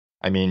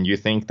I mean, you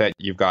think that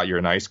you've got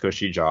your nice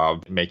cushy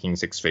job making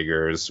six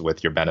figures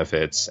with your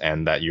benefits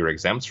and that you're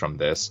exempt from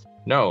this.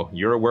 No,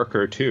 you're a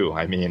worker too.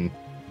 I mean,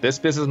 this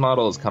business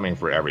model is coming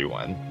for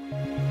everyone.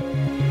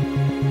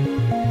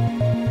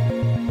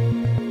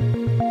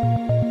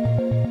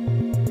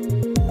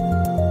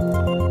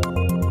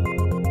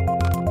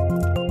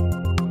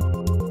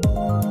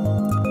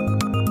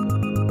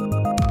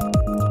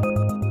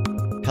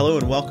 Hello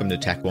and welcome to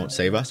Tech Won't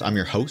Save Us. I'm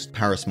your host,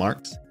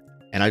 Marx.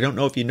 And I don't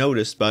know if you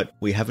noticed, but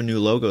we have a new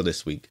logo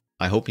this week.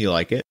 I hope you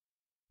like it.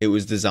 It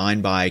was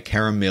designed by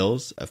Kara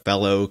Mills, a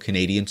fellow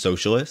Canadian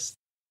socialist,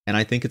 and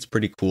I think it's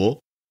pretty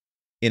cool.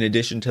 In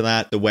addition to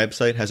that, the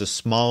website has a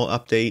small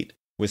update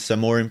with some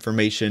more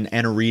information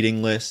and a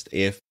reading list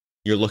if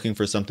you're looking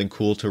for something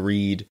cool to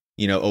read,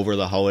 over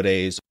the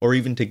holidays, or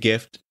even to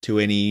gift to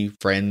any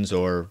friends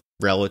or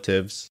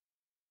relatives.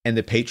 And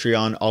the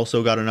Patreon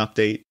also got an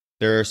update.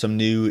 There are some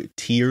new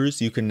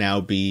tiers. You can now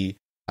be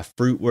a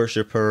fruit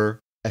worshiper,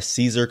 a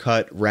Caesar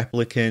cut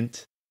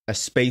replicant, a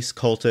space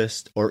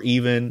cultist, or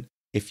even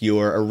if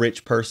you're a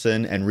rich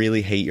person and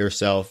really hate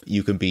yourself,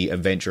 you can be a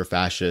venture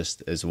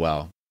fascist as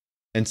well.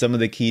 And some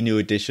of the key new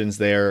additions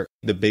there,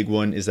 the big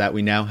one is that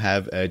we now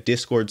have a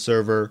Discord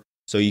server,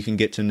 so you can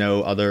get to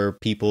know other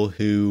people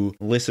who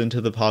listen to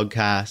the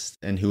podcast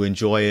and who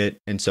enjoy it.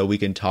 And so we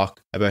can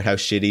talk about how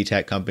shitty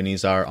tech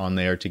companies are on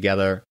there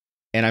together.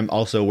 And I'm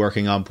also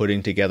working on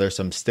putting together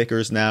some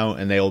stickers now,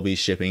 and they will be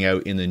shipping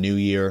out in the new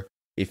year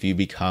if you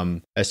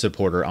become a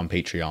supporter on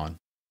Patreon.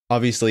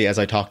 Obviously, as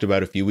I talked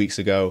about a few weeks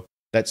ago,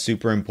 that's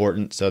super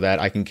important so that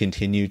I can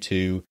continue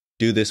to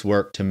do this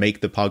work to make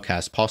the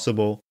podcast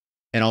possible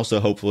and also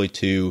hopefully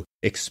to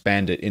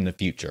expand it in the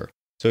future.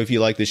 So if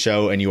you like the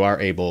show and you are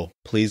able,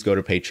 please go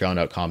to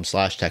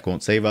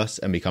patreon.com/techwon'tsavus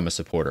and become a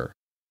supporter.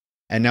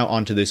 And now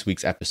on to this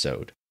week's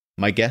episode.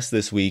 My guest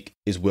this week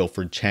is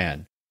Wilfred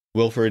Chan.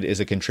 Wilfred is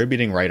a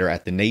contributing writer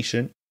at The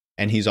Nation,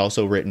 and he's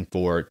also written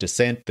for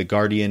Dissent, The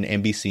Guardian,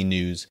 NBC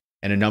News,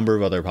 and a number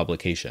of other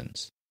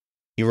publications.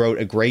 He wrote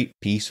a great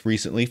piece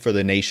recently for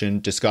The Nation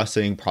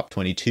discussing Prop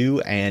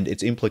 22 and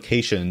its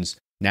implications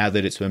now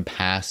that it's been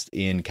passed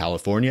in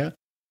California,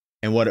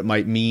 and what it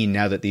might mean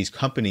now that these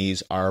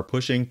companies are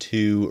pushing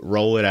to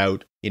roll it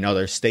out in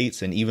other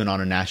states and even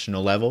on a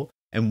national level,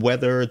 and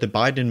whether the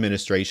Biden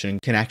administration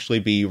can actually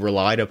be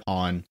relied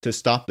upon to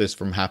stop this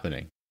from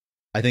happening.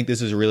 I think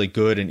this is a really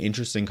good and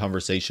interesting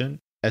conversation,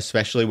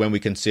 especially when we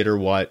consider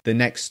what the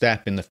next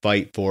step in the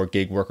fight for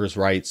gig workers'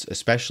 rights,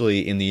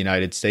 especially in the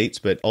United States,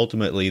 but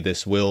ultimately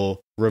this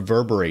will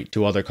reverberate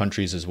to other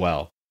countries as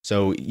well.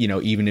 So,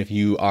 even if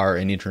you are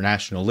an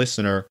international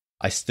listener,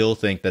 I still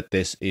think that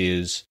this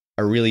is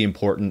a really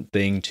important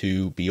thing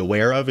to be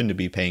aware of and to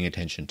be paying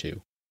attention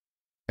to.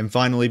 And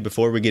finally,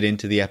 before we get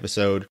into the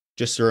episode,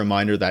 just a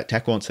reminder that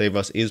Tech Won't Save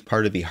Us is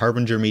part of the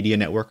Harbinger Media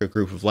Network, a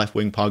group of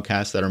left-wing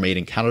podcasts that are made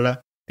in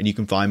Canada, and you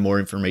can find more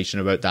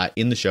information about that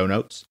in the show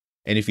notes.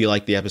 And if you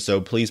like the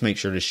episode, please make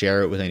sure to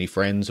share it with any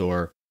friends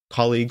or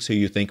colleagues who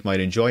you think might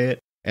enjoy it.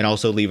 And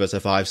also leave us a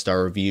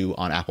 5-star review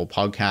on Apple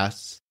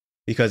Podcasts,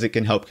 because it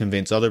can help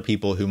convince other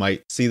people who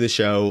might see the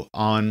show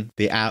on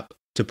the app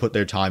to put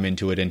their time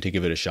into it and to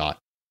give it a shot.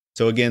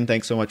 So again,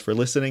 thanks so much for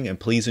listening, and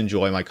please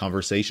enjoy my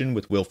conversation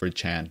with Wilfred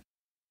Chan.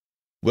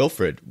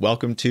 Wilfred,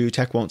 welcome to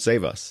Tech Won't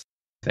Save Us.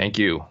 Thank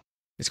you.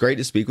 It's great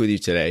to speak with you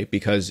today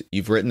because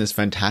you've written this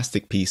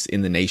fantastic piece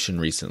in The Nation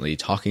recently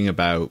talking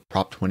about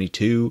Prop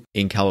 22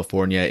 in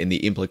California and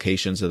the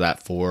implications of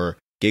that for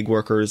gig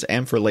workers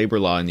and for labor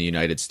law in the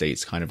United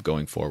States kind of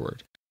going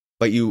forward.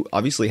 But you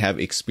obviously have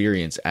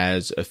experience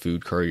as a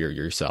food courier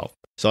yourself.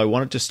 So I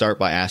wanted to start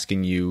by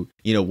asking you,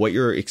 what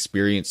your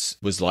experience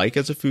was like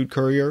as a food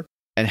courier,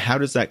 and how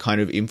does that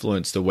kind of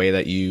influence the way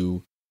that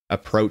you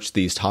approach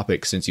these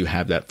topics since you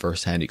have that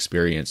firsthand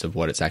experience of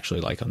what it's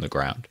actually like on the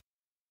ground?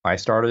 I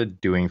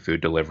started doing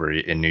food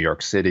delivery in New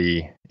York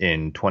City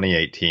in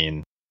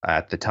 2018.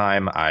 At the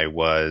time, I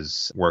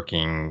was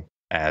working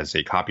as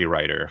a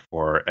copywriter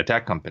for a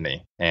tech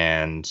company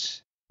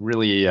and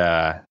really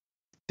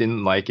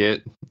didn't like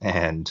it,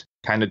 and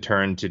kind of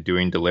turned to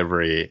doing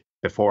delivery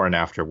before and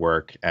after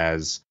work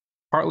as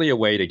partly a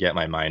way to get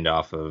my mind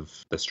off of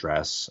the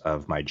stress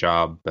of my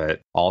job,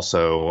 but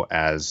also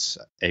as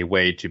a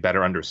way to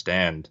better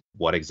understand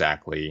what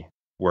exactly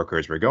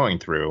workers were going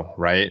through,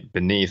 right?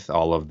 Beneath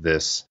all of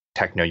this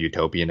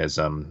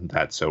techno-utopianism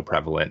that's so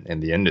prevalent in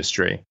the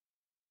industry.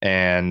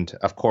 And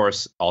of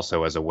course,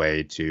 also as a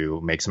way to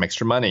make some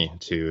extra money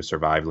to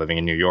survive living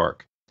in New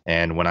York.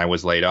 And when I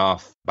was laid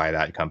off by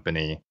that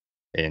company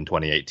in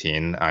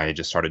 2018, I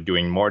just started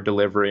doing more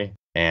delivery.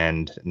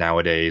 And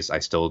nowadays, I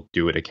still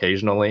do it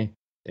occasionally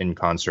in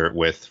concert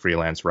with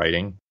freelance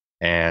writing.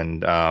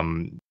 And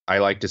I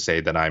like to say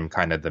that I'm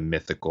kind of the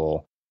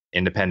mythical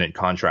independent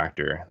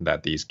contractor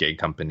that these gig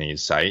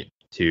companies cite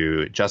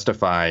to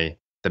justify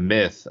the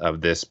myth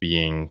of this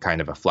being kind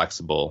of a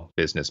flexible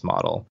business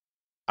model.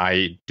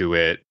 I do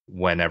it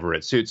whenever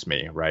it suits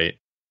me, right?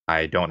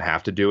 I don't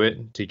have to do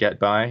it to get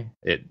by.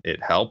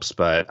 It helps,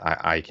 but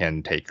I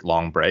can take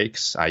long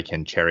breaks. I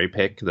can cherry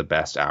pick the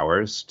best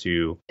hours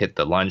to hit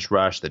the lunch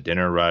rush, the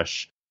dinner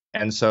rush.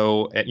 And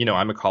so,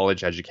 I'm a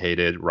college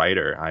educated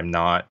writer. I'm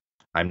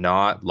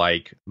not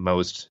like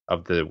most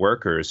of the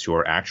workers who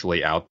are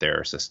actually out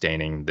there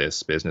sustaining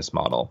this business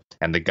model.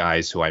 And the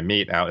guys who I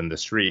meet out in the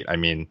street, I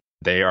mean,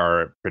 they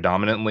are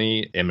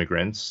predominantly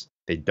immigrants.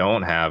 They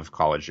don't have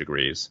college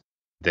degrees.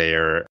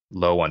 They're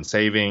low on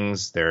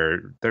savings.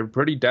 They're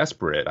pretty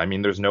desperate. I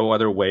mean, there's no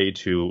other way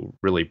to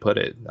really put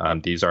it.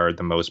 These are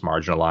the most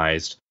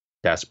marginalized,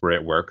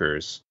 desperate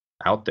workers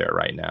out there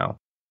right now.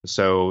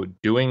 So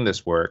doing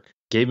this work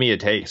gave me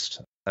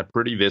a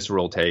pretty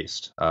visceral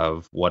taste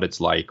of what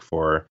it's like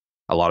for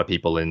a lot of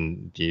people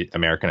in the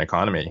American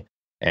economy.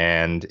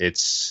 And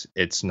it's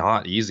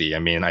not easy. I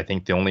mean, I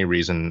think the only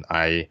reason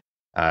I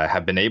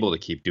have been able to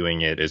keep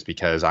doing it is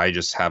because I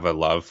just have a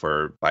love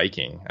for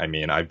biking. I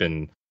mean, I've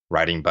been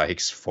riding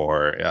bikes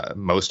for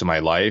most of my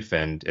life,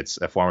 and it's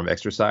a form of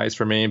exercise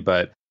for me,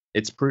 but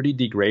it's pretty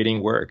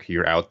degrading work.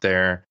 You're out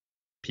there,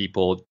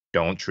 people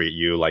don't treat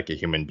you like a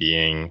human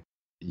being.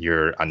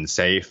 You're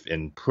unsafe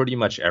in pretty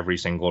much every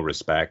single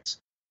respect,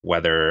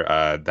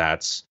 whether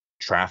that's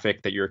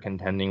traffic that you're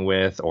contending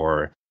with,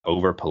 or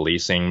over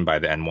policing by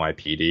the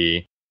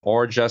NYPD,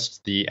 or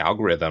just the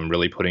algorithm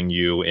really putting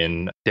you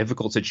in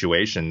difficult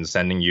situations,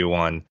 sending you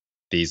on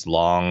these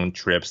long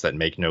trips that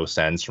make no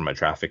sense from a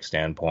traffic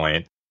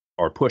standpoint,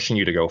 or pushing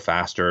you to go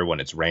faster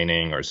when it's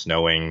raining or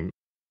snowing.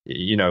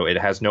 It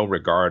has no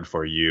regard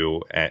for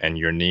you and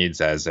your needs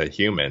as a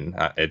human.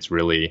 It's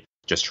really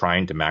just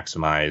trying to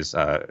maximize,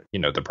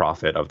 the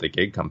profit of the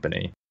gig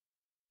company.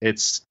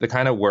 It's the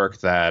kind of work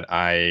that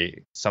I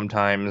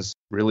sometimes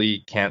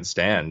really can't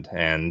stand.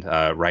 And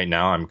right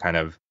now I'm kind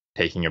of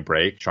taking a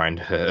break, trying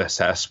to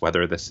assess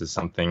whether this is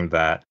something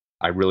that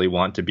I really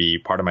want to be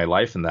part of my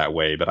life in that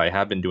way. But I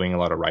have been doing a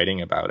lot of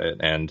writing about it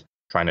and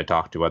trying to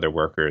talk to other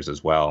workers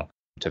as well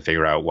to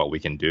figure out what we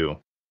can do.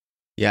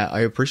 Yeah,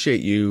 I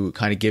appreciate you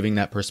kind of giving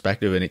that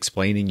perspective and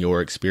explaining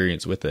your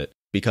experience with it,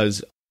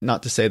 because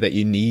not to say that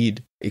you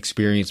need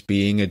experience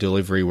being a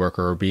delivery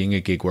worker or being a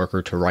gig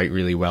worker to write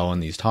really well on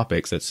these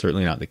topics. That's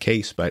certainly not the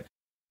case, but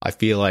I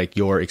feel like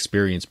your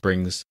experience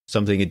brings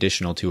something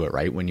additional to it,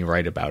 right, when you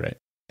write about it.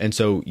 And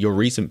so your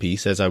recent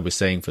piece, as I was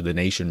saying, for The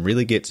Nation,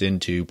 really gets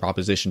into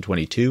Proposition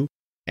 22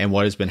 and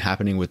what has been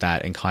happening with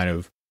that, and kind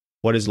of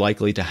what is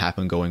likely to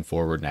happen going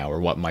forward now,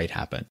 or what might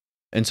happen.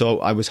 And so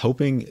I was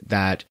hoping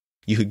that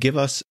you could give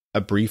us a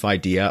brief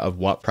idea of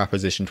what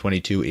Proposition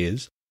 22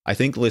 is. I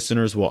think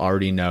listeners will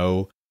already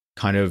know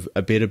kind of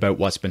a bit about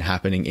what's been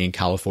happening in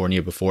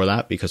California before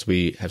that, because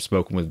we have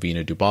spoken with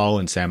Vina Dubal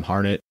and Sam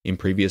Harnett in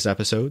previous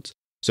episodes.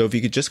 So if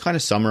you could just kind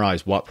of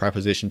summarize what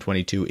Proposition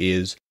 22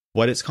 is,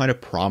 what its kind of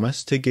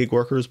promise to gig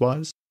workers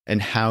was,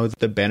 and how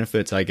the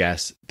benefits, I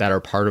guess, that are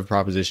part of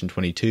Proposition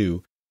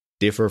 22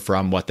 differ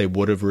from what they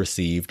would have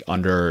received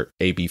under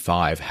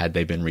AB5 had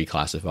they been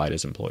reclassified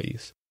as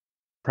employees.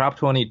 Prop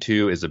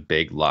 22 is a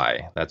big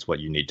lie. That's what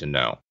you need to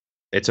know.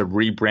 It's a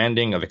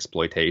rebranding of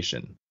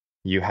exploitation.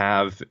 You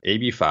have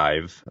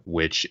AB5,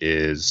 which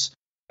is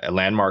a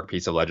landmark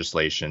piece of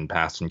legislation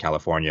passed in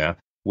California,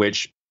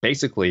 which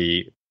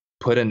basically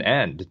put an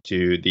end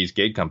to these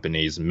gig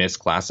companies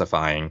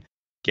misclassifying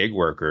gig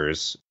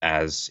workers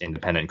as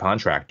independent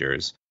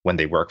contractors when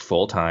they work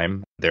full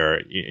time.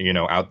 They're,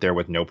 out there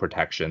with no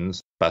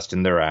protections,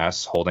 busting their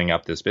ass, holding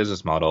up this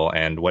business model.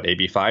 And what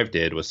AB5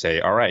 did was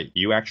say, all right,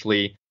 you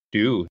actually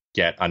do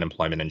get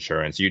unemployment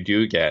insurance. You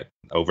do get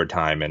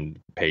overtime and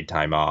paid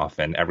time off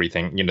and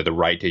everything, the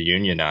right to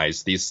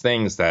unionize, these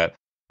things that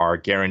are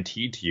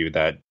guaranteed to you,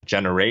 that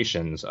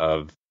generations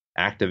of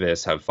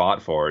activists have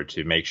fought for,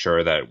 to make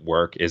sure that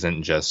work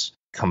isn't just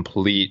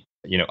complete,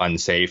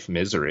 unsafe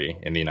misery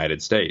in the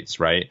United States,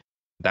 right?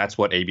 That's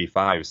what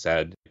AB5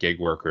 said gig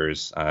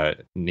workers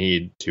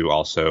need to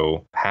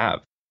also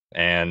have.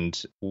 And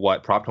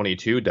what Prop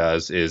 22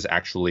 does is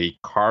actually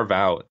carve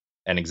out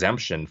an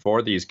exemption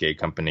for these gig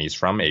companies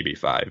from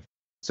AB5,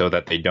 so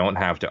that they don't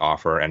have to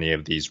offer any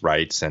of these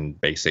rights and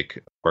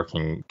basic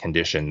working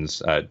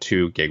conditions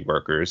to gig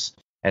workers,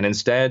 and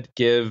instead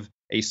give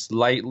a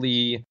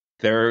slightly,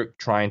 they're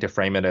trying to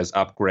frame it as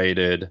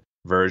upgraded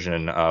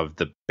version of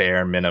the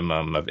bare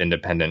minimum of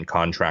independent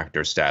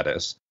contractor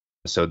status.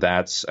 So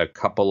that's a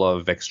couple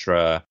of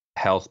extra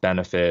health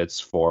benefits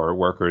for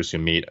workers who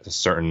meet a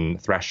certain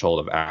threshold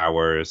of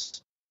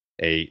hours,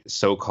 a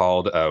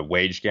so-called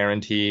wage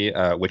guarantee,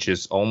 which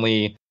is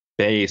only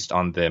based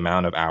on the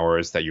amount of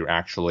hours that you're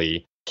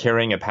actually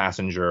carrying a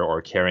passenger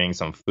or carrying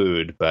some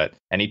food. But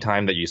any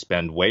time that you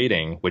spend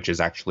waiting, which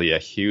is actually a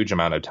huge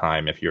amount of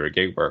time if you're a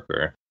gig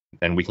worker,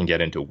 and we can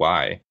get into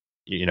why,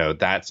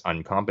 that's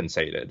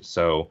uncompensated.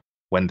 So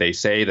when they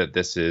say that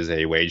this is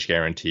a wage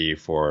guarantee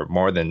for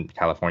more than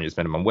California's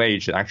minimum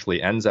wage, it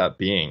actually ends up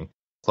being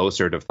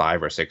closer to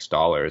 $5 or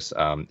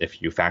 $6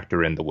 if you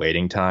factor in the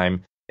waiting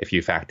time, if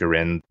you factor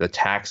in the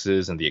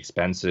taxes and the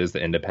expenses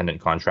that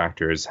independent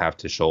contractors have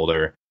to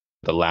shoulder,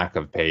 the lack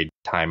of paid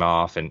time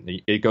off, and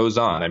it goes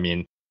on. I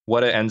mean,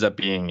 what it ends up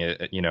being,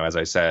 as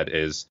I said,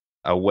 is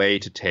a way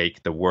to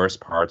take the worst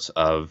parts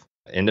of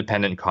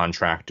independent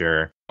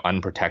contractor,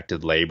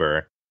 unprotected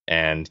labor,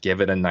 and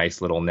give it a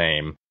nice little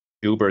name.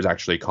 Uber is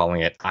actually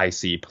calling it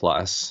IC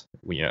Plus,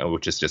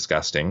 which is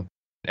disgusting,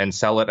 and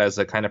sell it as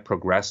a kind of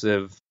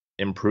progressive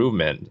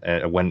improvement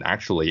when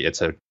actually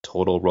it's a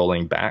total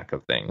rolling back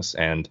of things.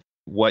 And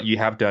what you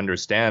have to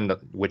understand,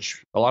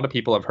 which a lot of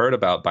people have heard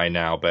about by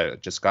now,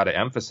 but just got to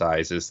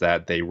emphasize, is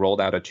that they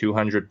rolled out a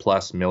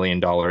 $200+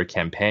 million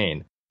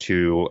campaign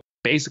to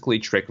basically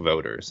trick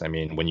voters. I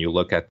mean, when you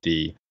look at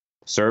the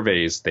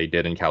surveys they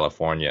did in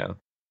California,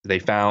 they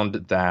found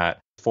that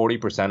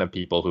 40% of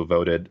people who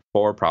voted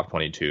for Prop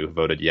 22,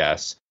 voted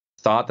yes,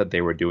 thought that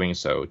they were doing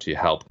so to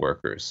help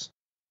workers,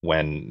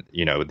 when,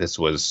 this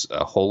was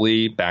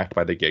wholly backed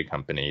by the gig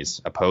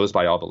companies, opposed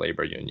by all the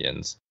labor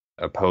unions,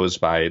 opposed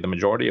by the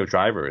majority of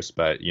drivers.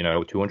 But,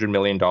 $200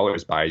 million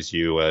buys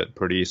you a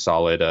pretty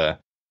solid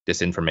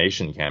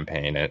disinformation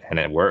campaign, and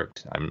it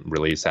worked. I'm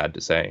really sad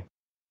to say.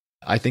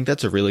 I think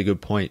that's a really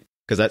good point,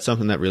 because that's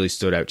something that really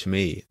stood out to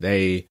me.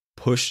 They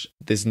pushed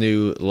this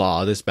new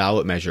law, this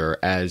ballot measure,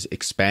 as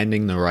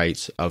expanding the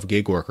rights of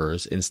gig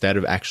workers instead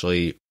of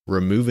actually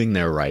removing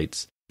their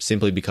rights,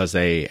 simply because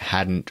they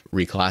hadn't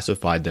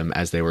reclassified them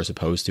as they were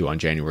supposed to on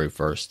January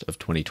 1st of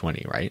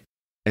 2020, right?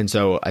 And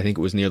so I think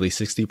it was nearly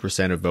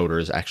 60% of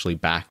voters actually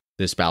backed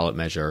this ballot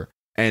measure.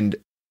 And,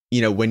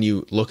 when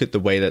you look at the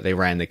way that they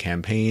ran the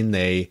campaign,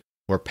 they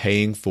were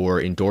paying for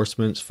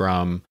endorsements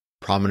from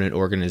prominent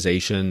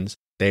organizations.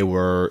 They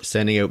were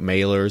sending out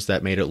mailers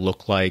that made it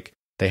look like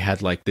they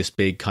had like this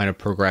big kind of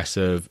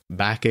progressive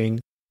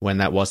backing, when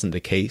that wasn't the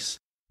case.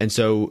 And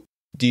so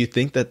do you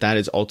think that that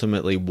is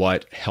ultimately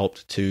what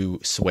helped to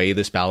sway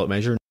this ballot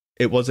measure?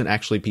 It wasn't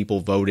actually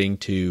people voting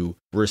to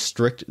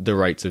restrict the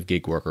rights of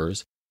gig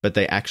workers, but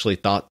they actually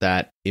thought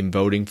that in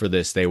voting for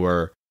this, they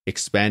were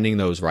expanding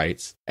those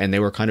rights, and they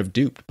were kind of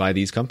duped by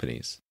these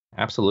companies.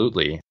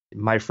 Absolutely.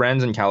 My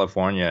friends in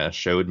California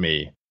showed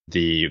me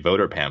the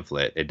voter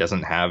pamphlet. It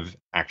doesn't have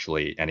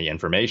actually any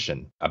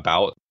information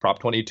about Prop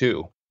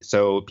 22.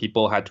 So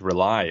people had to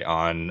rely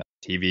on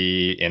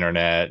TV,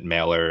 internet,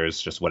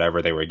 mailers, just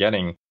whatever they were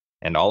getting.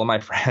 And all of my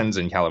friends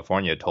in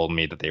California told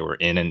me that they were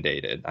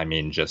inundated. I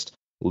mean, just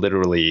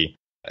literally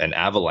an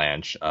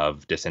avalanche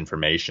of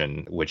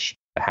disinformation, which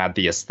had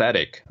the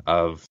aesthetic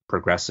of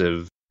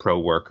progressive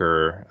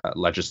pro-worker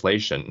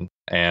legislation.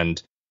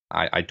 And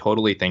I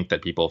totally think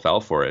that people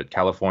fell for it.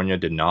 California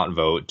did not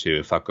vote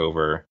to fuck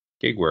over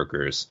gig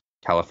workers.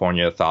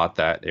 California thought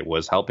that it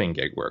was helping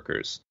gig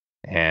workers.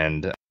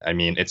 And I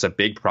mean, it's a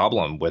big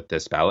problem with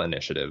this ballot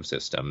initiative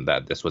system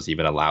that this was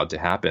even allowed to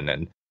happen.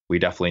 And we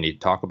definitely need to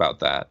talk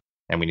about that.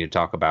 And we need to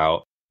talk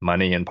about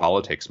money and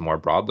politics more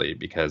broadly,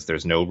 because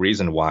there's no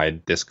reason why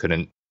this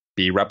couldn't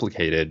be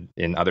replicated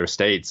in other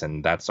states.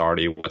 And that's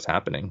already what's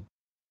happening.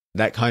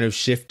 That kind of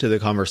shift to the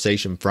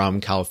conversation from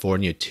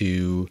California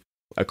to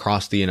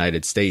across the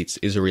United States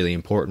is a really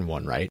important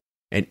one, right?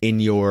 And in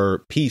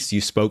your piece, you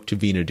spoke to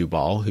Vina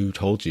Dubal, who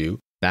told you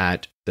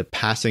that the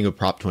passing of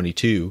Prop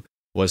 22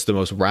 was the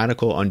most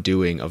radical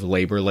undoing of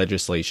labor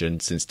legislation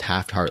since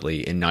Taft-Hartley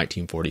in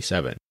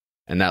 1947.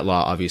 And that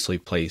law obviously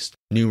placed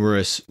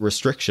numerous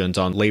restrictions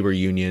on labor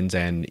unions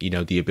and,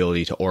 the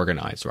ability to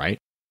organize, right?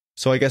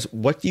 So I guess,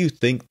 what do you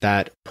think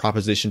that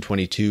Proposition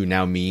 22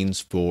 now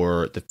means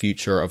for the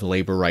future of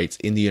labor rights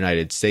in the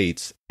United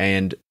States?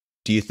 And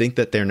do you think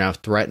that they're now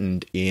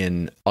threatened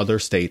in other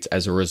states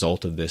as a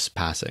result of this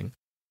passing?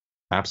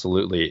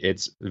 Absolutely.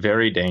 It's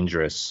very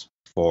dangerous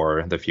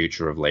for the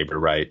future of labor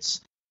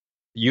rights.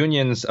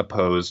 Unions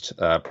opposed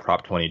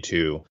Prop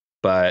 22,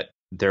 but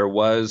there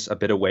was a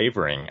bit of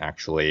wavering,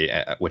 actually,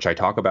 which I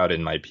talk about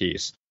in my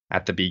piece.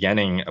 At the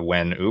beginning,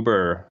 when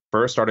Uber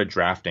first started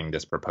drafting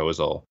this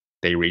proposal,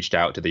 they reached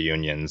out to the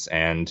unions,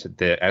 and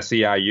the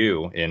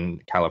SEIU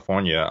in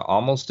California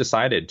almost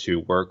decided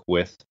to work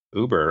with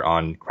Uber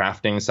on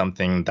crafting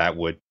something that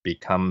would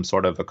become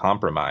sort of a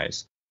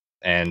compromise.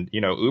 And,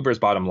 Uber's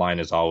bottom line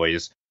is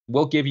always,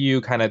 we'll give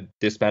you kind of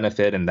this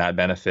benefit and that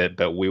benefit,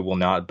 but we will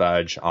not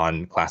budge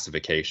on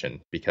classification,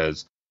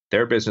 because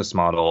their business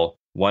model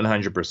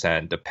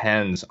 100%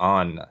 depends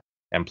on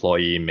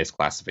employee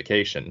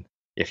misclassification.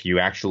 If you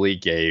actually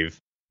gave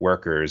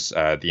workers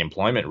the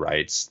employment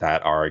rights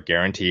that are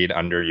guaranteed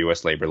under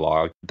U.S. labor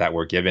law that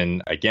were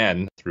given,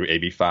 again, through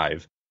AB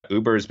 5,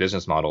 Uber's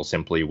business model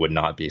simply would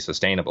not be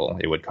sustainable.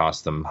 It would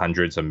cost them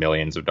hundreds of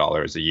millions of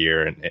dollars a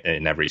year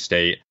in every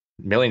state,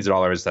 millions of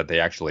dollars that they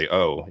actually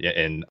owe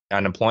in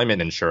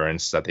unemployment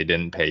insurance that they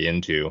didn't pay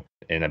into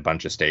in a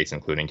bunch of states,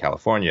 including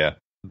California.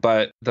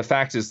 But the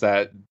fact is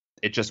that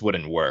it just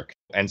wouldn't work.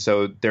 And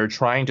so they're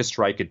trying to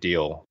strike a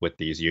deal with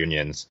these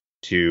unions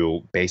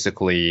to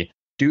basically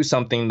do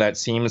something that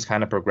seems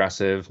kind of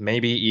progressive,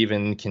 maybe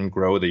even can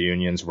grow the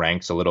union's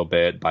ranks a little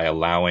bit by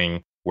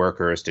allowing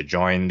workers to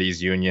join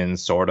these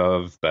unions, sort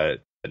of,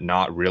 but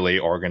not really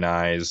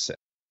organize,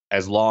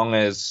 as long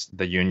as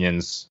the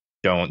unions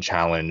don't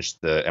challenge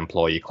the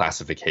employee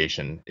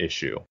classification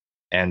issue.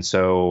 And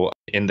so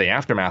in the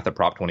aftermath of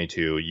Prop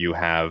 22, you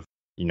have,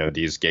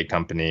 these gig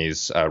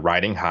companies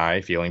riding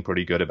high, feeling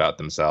pretty good about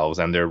themselves,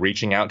 and they're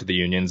reaching out to the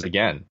unions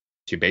again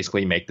to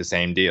basically make the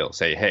same deal.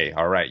 Say, hey,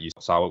 all right, you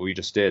saw what we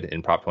just did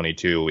in Prop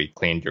 22. We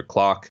cleaned your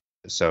clock.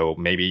 So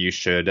maybe you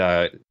should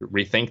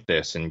rethink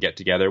this and get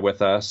together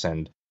with us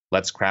and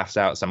let's craft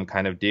out some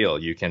kind of deal.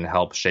 You can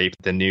help shape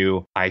the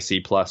new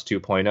IC Plus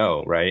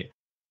 2.0, right?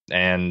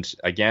 And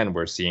again,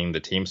 we're seeing the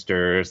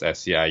Teamsters,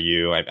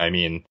 SEIU. I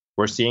mean,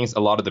 we're seeing a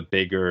lot of the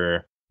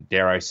bigger,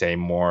 dare I say,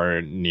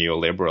 more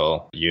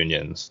neoliberal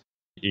unions,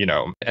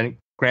 and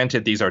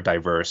granted, these are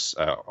diverse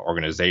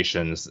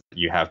organizations.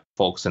 You have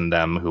folks in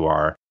them who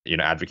are,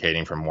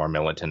 advocating for more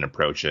militant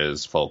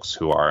approaches, folks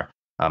who are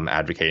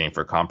advocating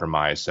for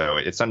compromise. So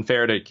it's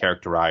unfair to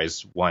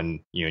characterize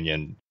one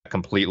union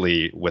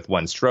completely with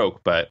one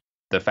stroke. But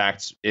the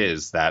fact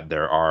is that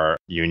there are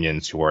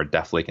unions who are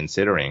definitely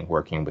considering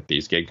working with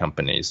these gig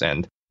companies.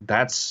 And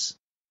that's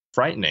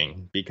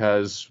frightening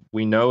because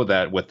we know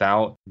that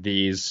without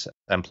these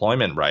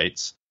employment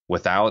rights,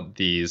 without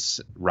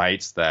these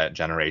rights that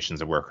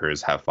generations of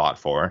workers have fought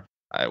for,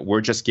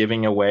 we're just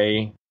giving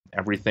away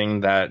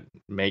everything that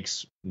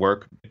makes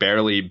work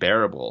barely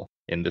bearable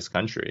in this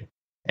country.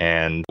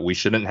 And we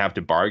shouldn't have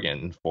to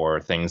bargain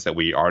for things that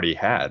we already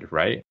had,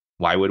 right?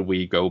 Why would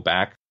we go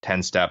back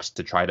 10 steps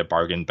to try to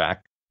bargain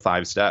back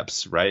 5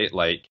 steps, right?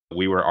 Like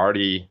we were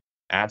already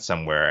at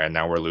somewhere and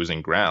now we're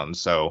losing ground.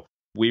 So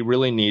we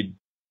really need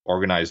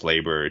organized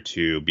labor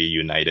to be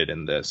united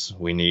in this.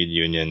 We need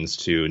unions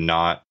to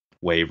not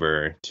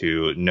waver,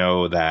 to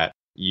know that,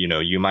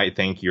 you might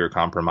think you're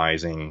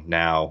compromising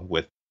now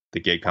with the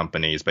gig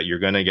companies, but you're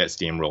going to get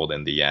steamrolled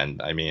in the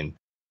end. I mean,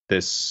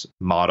 this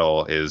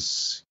model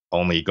is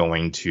only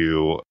going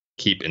to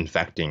keep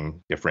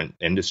infecting different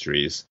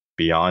industries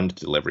beyond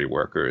delivery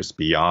workers,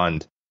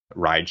 beyond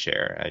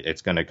rideshare.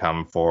 It's going to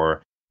come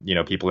for,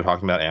 people are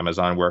talking about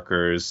Amazon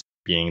workers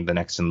being the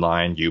next in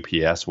line,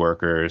 UPS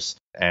workers,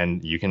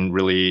 and you can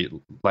really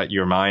let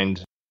your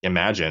mind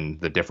imagine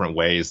the different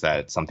ways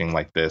that something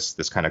like this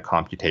kind of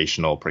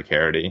computational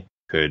precarity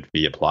could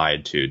be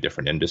applied to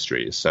different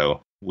industries.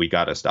 So we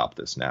got to stop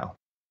this now.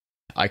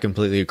 I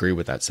completely agree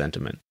with that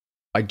sentiment.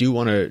 I do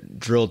want to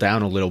drill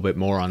down a little bit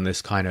more on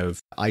this kind of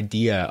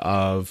idea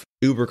of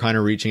Uber kind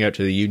of reaching out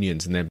to the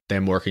unions and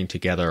them working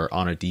together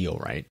on a deal,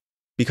 right?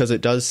 Because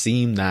it does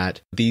seem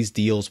that these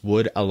deals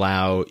would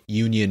allow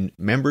union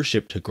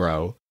membership to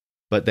grow,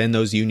 but then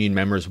those union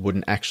members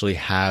wouldn't actually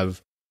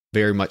have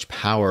very much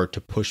power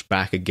to push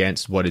back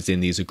against what is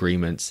in these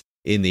agreements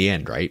in the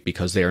end, right?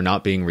 Because they are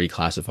not being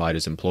reclassified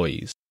as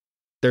employees.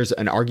 There's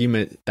an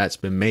argument that's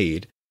been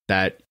made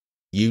that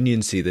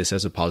unions see this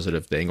as a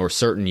positive thing, or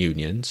certain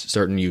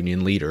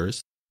union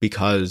leaders,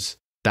 because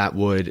that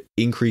would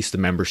increase the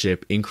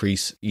membership,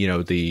 increase,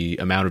 the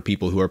amount of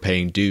people who are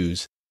paying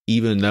dues,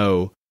 even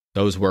though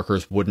those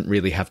workers wouldn't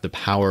really have the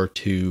power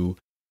to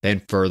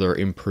then further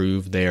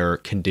improve their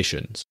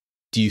conditions.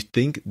 Do you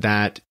think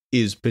that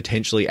is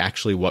potentially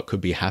actually what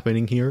could be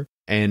happening here?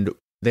 And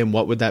then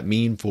what would that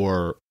mean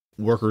for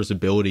workers'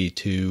 ability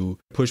to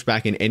push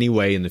back in any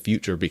way in the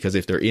future? Because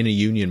if they're in a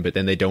union, but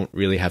then they don't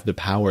really have the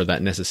power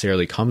that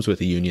necessarily comes with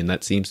a union,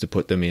 that seems to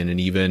put them in an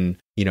even,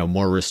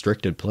 more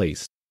restricted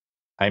place.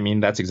 I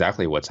mean, that's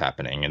exactly what's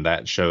happening. And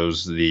that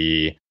shows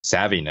the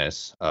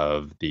savviness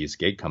of these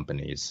gig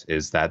companies,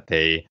 is that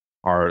they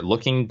are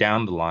looking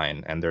down the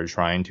line and they're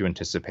trying to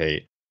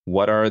anticipate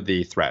what are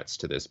the threats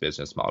to this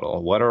business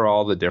model? What are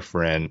all the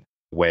different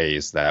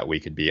ways that we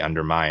could be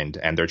undermined?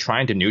 And they're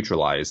trying to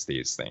neutralize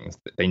these things.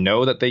 They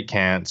know that they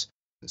can't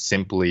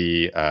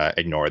simply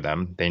ignore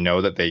them. They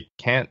know that they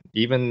can't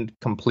even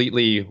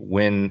completely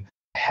win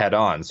head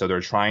on. So they're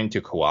trying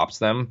to co-opt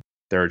them.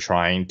 They're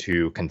trying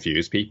to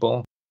confuse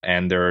people.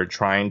 And they're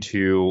trying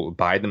to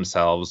buy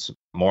themselves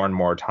more and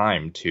more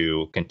time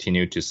to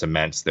continue to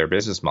cement their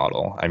business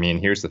model. I mean,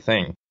 here's the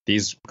thing.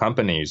 These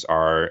companies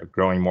are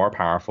growing more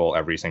powerful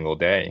every single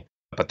day,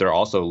 but they're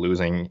also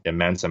losing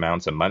immense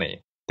amounts of money.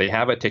 They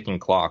have a ticking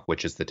clock,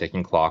 which is the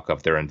ticking clock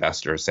of their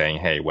investors saying,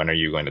 hey, when are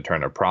you going to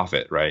turn a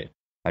profit, right?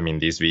 I mean,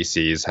 these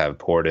VCs have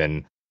poured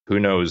in who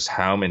knows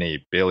how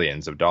many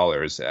billions of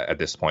dollars at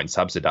this point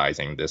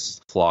subsidizing this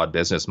flawed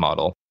business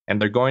model.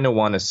 And they're going to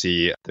want to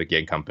see the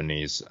gig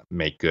companies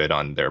make good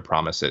on their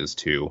promises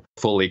to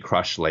fully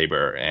crush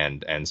labor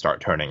and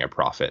start turning a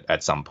profit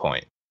at some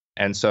point.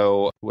 And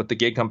so what the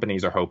gig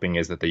companies are hoping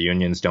is that the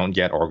unions don't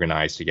get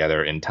organized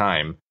together in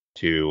time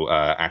to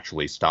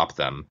actually stop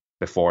them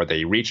before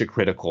they reach a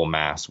critical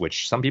mass,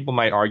 which some people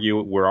might argue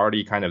we're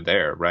already kind of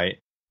there, right?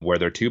 Where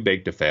they're too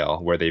big to fail,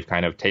 where they've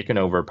kind of taken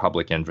over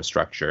public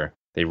infrastructure.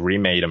 They've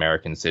remade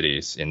American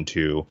cities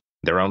into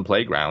their own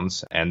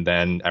playgrounds, and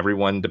then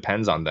everyone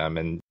depends on them,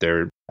 and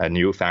they're a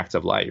new fact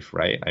of life,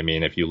 right? I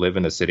mean, if you live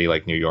in a city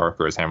like New York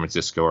or San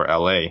Francisco or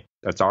LA,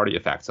 that's already a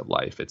fact of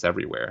life. It's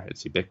everywhere.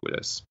 It's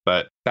ubiquitous.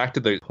 But back to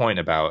the point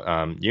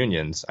about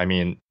unions, I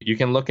mean, you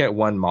can look at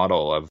one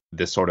model of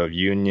this sort of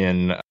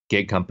union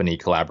gig company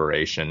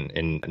collaboration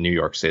in New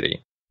York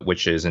City,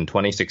 which is in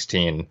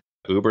 2016,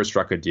 Uber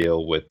struck a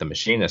deal with the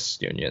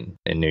Machinists Union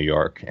in New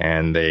York,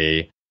 and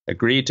they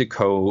agreed to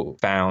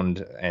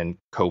co-found and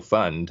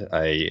co-fund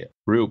a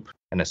group,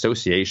 an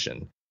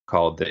association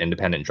called the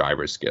Independent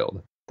Drivers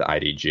Guild, the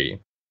IDG.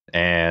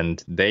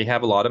 And they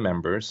have a lot of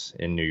members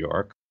in New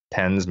York,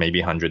 tens,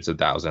 maybe hundreds of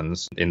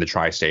thousands in the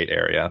tri-state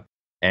area.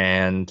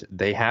 And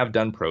they have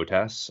done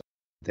protests.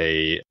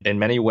 They, in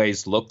many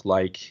ways, look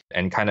like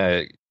and kind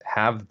of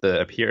have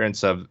the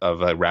appearance of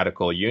a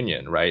radical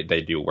union, right?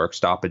 They do work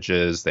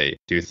stoppages. They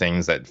do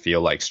things that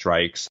feel like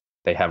strikes.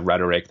 They have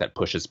rhetoric that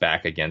pushes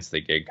back against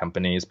the gig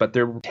companies, but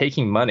they're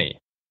taking money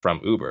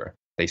from Uber.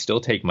 They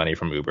still take money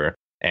from Uber.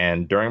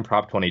 And during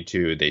Prop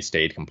 22, they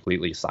stayed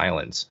completely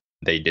silent.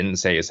 They didn't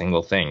say a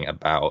single thing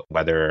about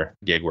whether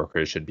gig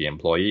workers should be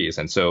employees.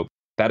 And so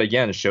that,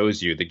 again,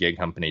 shows you the gig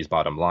company's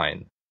bottom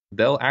line.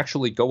 They'll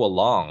actually go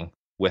along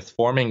with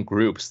forming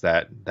groups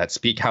that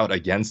speak out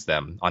against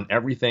them on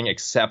everything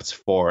except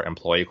for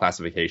employee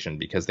classification,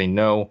 because they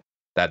know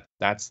that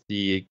that's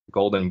the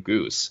golden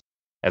goose.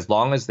 As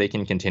long as they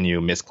can continue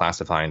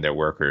misclassifying their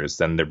workers,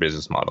 then their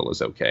business model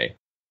is okay.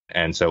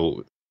 And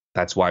so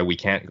that's why we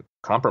can't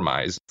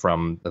compromise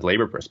from the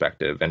labor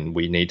perspective, and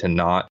we need to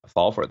not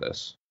fall for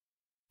this.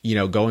 You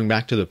know, going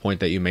back to the point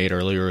that you made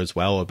earlier as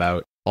well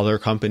about other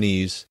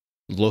companies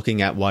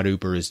looking at what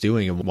Uber is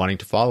doing and wanting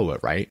to follow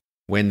it, right?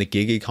 When the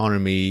gig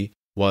economy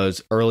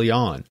was early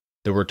on,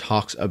 there were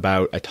talks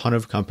about a ton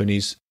of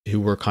companies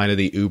who were kind of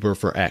the Uber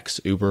for X,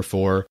 Uber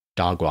for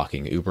dog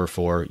walking, Uber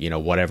for,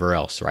 whatever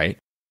else, right?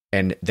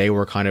 And they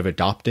were kind of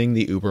adopting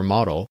the Uber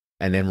model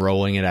and then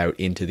rolling it out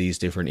into these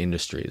different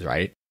industries,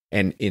 right?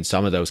 And in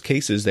some of those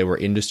cases, they were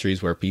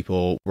industries where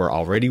people were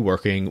already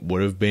working,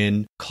 would have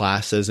been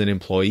classed as an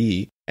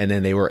employee, and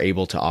then they were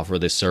able to offer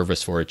this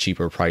service for a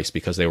cheaper price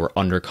because they were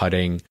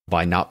undercutting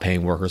by not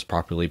paying workers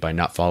properly, by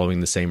not following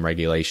the same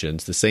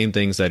regulations, the same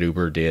things that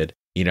Uber did,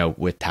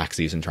 with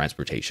taxis and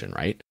transportation,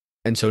 right?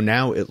 And so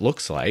now it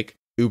looks like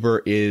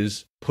Uber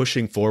is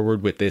pushing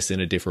forward with this in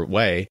a different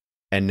way,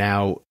 and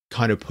now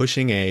kind of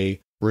pushing a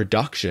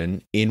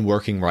reduction in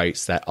working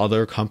rights that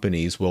other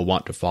companies will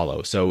want to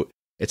follow. So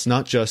it's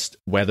not just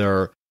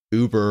whether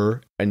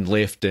Uber and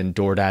Lyft and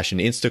DoorDash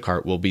and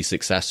Instacart will be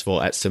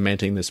successful at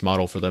cementing this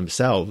model for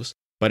themselves,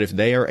 but if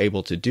they are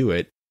able to do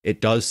it, it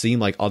does seem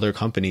like other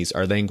companies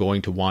are then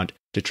going to want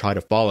to try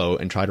to follow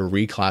and try to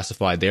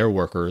reclassify their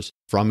workers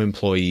from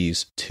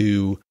employees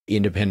to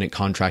independent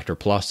contractor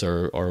plus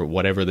or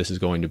whatever this is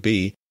going to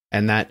be.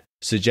 And that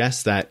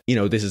suggests that,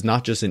 this is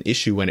not just an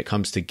issue when it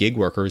comes to gig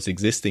workers,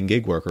 existing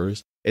gig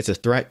workers. It's a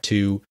threat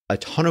to a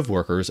ton of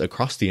workers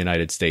across the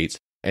United States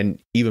and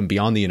even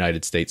beyond the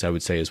United States, I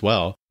would say as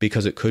well,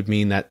 because it could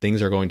mean that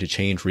things are going to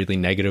change really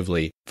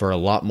negatively for a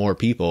lot more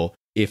people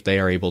if they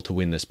are able to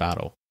win this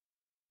battle.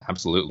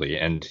 Absolutely.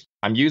 And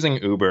I'm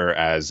using Uber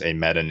as a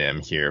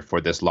metonym here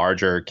for this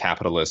larger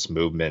capitalist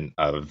movement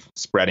of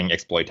spreading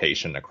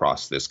exploitation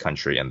across this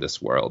country and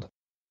this world.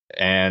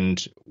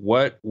 And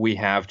what we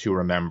have to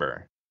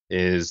remember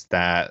is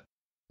that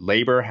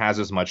labor has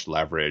as much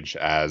leverage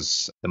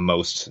as the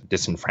most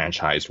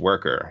disenfranchised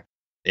worker.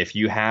 If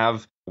you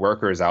have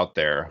workers out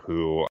there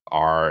who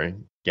are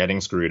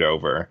getting screwed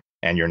over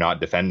and you're not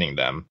defending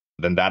them,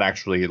 then that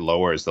actually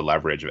lowers the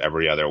leverage of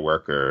every other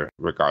worker,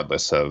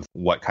 regardless of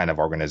what kind of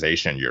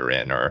organization you're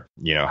in or,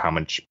 how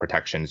much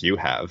protections you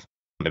have.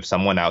 If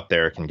someone out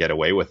there can get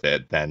away with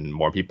it, then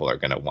more people are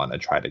going to want to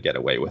try to get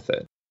away with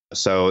it.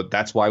 So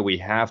that's why we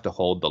have to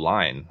hold the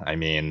line. I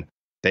mean,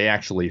 they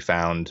actually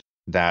found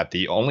that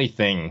the only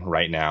thing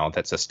right now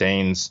that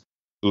sustains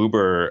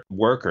Uber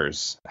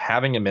workers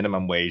having a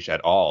minimum wage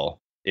at all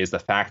is the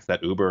fact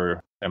that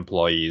Uber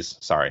employees,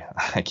 sorry,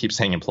 I keep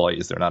saying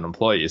employees, they're not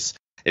employees,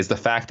 is the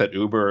fact that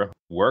Uber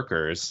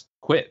workers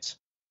quit.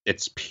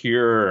 It's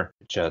pure,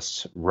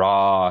 just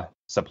raw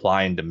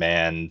supply and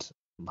demand,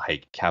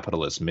 like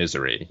capitalist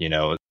misery,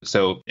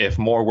 So if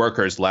more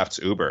workers left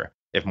Uber,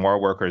 if more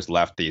workers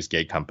left these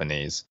gig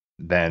companies,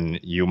 then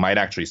you might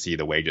actually see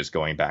the wages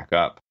going back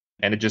up.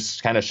 And it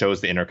just kind of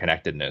shows the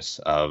interconnectedness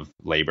of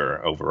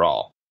labor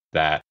overall,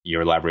 that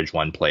your leverage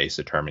one place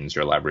determines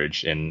your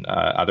leverage in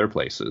other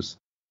places.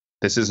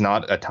 This is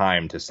not a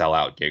time to sell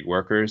out gig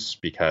workers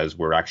because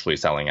we're actually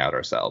selling out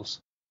ourselves.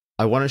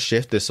 I want to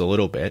shift this a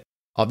little bit.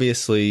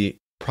 Obviously,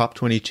 Prop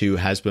 22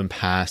 has been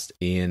passed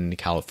in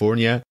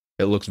California.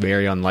 It looks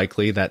very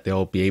unlikely that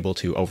they'll be able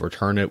to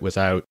overturn it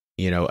without,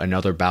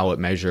 another ballot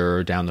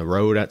measure down the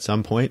road at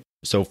some point.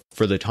 So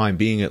for the time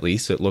being, at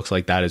least, it looks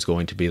like that is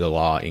going to be the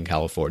law in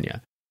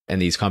California.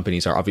 And these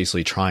companies are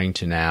obviously trying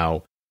to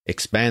now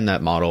expand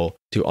that model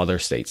to other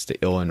states,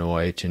 to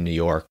Illinois, to New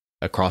York,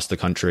 across the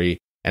country.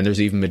 And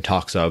there's even been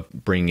talks of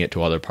bringing it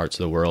to other parts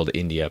of the world,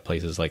 India,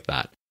 places like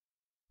that.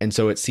 And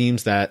so it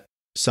seems that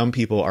some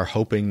people are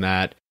hoping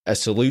that a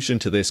solution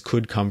to this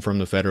could come from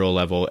the federal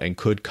level and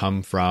could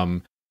come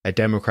from a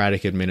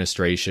Democratic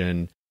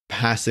administration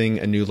passing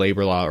a new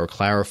labor law or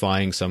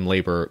clarifying some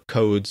labor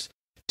codes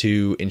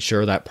to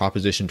ensure that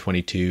Proposition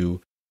 22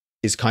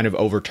 is kind of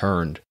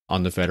overturned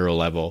on the federal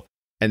level.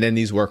 And then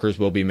these workers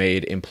will be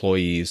made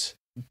employees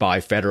by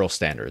federal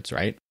standards,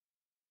 right?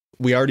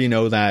 We already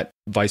know that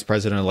Vice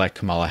President-elect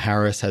Kamala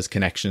Harris has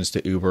connections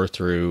to Uber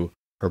through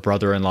her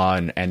brother-in-law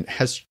and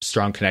has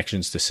strong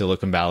connections to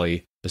Silicon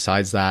Valley.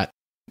 Besides that,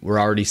 we're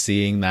already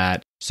seeing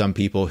that some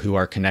people who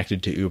are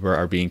connected to Uber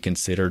are being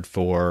considered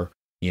for,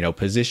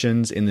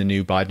 positions in the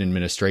new Biden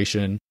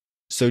administration.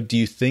 So do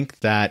you think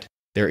that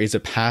there is a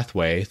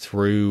pathway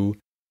through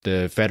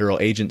the federal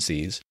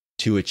agencies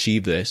to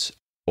achieve this,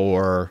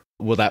 or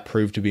will that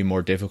prove to be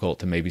more difficult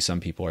than maybe some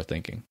people are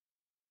thinking?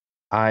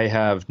 I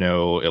have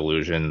no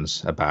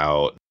illusions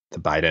about the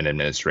Biden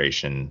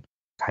administration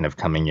kind of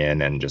coming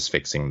in and just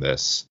fixing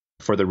this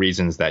for the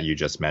reasons that you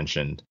just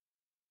mentioned.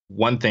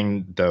 One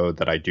thing, though,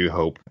 that I do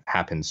hope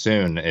happens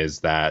soon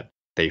is that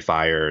they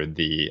fire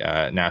the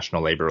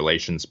National Labor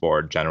Relations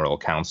Board General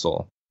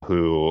Counsel,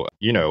 who,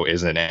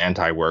 is an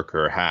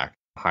anti-worker hack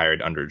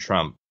hired under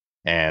Trump.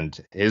 And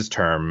his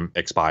term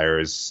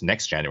expires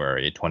next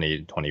January,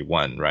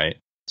 2021, right?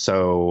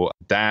 So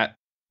that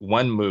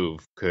one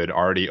move could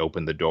already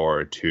open the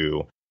door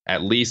to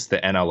at least the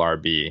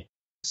NLRB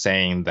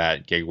saying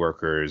that gig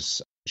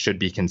workers should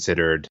be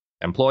considered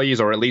employees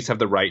or at least have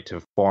the right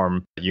to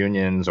form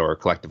unions or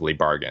collectively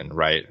bargain,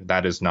 right?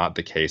 That is not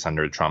the case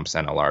under Trump's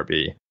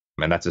NLRB.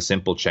 And that's a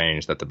simple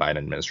change that the Biden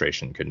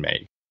administration could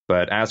make.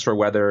 But as for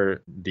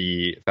whether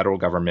the federal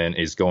government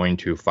is going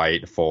to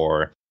fight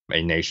for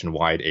a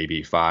nationwide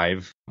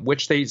AB5,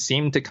 which they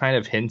seem to kind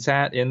of hint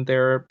at in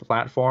their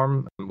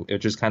platform,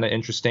 which is kind of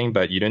interesting,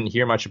 but you didn't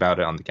hear much about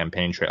it on the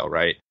campaign trail,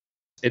 right?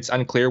 It's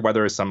unclear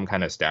whether some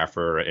kind of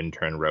staffer or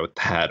intern wrote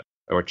that,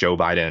 or Joe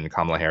Biden and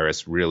Kamala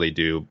Harris really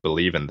do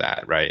believe in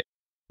that, right?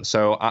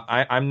 So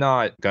I'm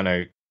not going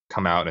to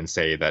come out and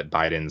say that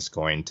Biden's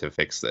going to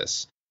fix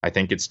this. I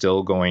think it's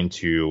still going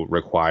to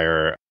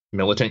require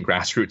militant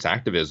grassroots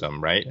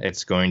activism, right?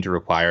 It's going to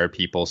require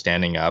people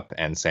standing up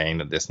and saying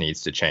that this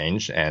needs to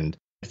change, and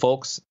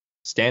folks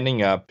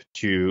standing up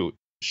to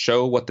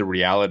show what the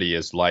reality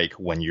is like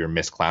when you're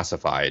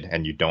misclassified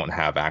and you don't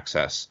have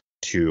access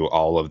to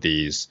all of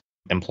these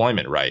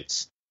employment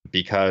rights.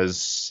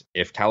 Because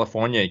if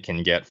California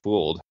can get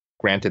fooled,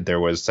 granted there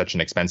was such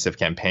an expensive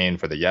campaign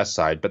for the yes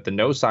side, but the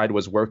no side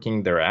was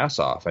working their ass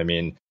off. I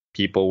mean,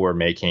 people were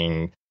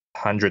making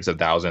hundreds of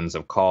thousands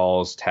of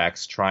calls,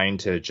 texts, trying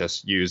to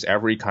just use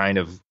every kind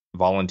of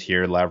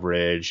volunteer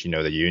leverage.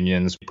 The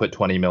unions put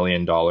 $20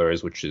 million,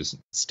 which is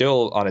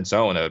still on its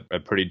own a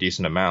pretty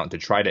decent amount, to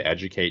try to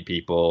educate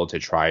people, to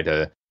try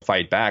to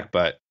fight back.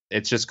 But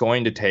it's just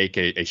going to take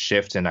a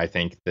shift in, I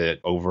think, the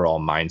overall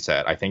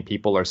mindset. I think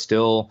people are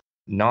still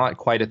not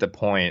quite at the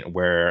point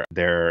where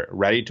they're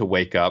ready to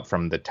wake up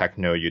from the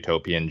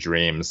techno-utopian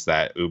dreams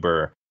that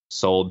Uber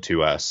sold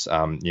to us,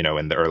 in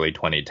the early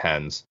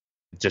 2010s.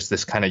 Just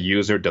this kind of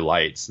user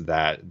delights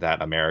that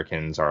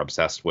Americans are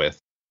obsessed with.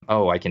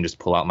 Oh, I can just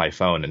pull out my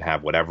phone and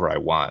have whatever I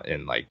want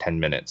in like 10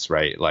 minutes,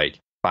 right? Like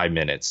 5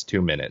 minutes,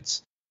 2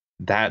 minutes.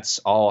 That's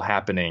all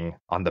happening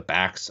on the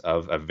backs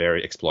of a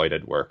very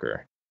exploited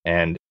worker.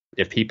 And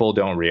if people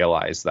don't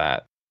realize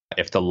that,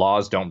 if the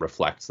laws don't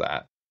reflect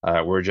that,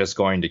 we're just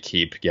going to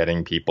keep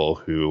getting people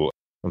who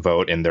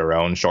vote in their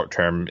own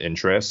short-term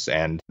interests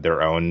and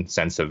their own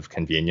sense of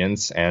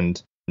convenience,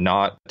 and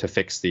not to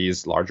fix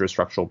these larger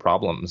structural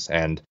problems.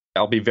 And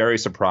I'll be very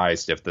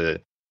surprised if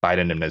the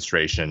Biden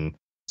administration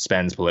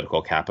spends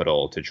political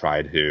capital to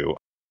try to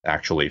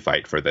actually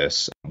fight for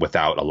this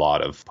without a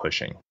lot of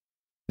pushing.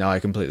 No, I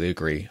completely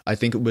agree. I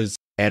think it was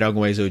Ed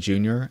Ogwezo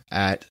Jr.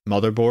 at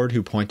Motherboard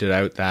who pointed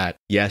out that,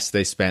 yes,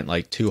 they spent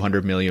like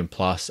 $200 million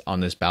plus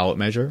on this ballot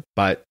measure,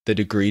 but the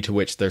degree to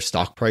which their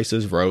stock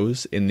prices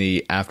rose in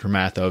the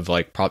aftermath of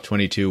like Prop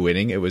 22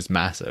 winning, it was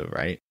massive,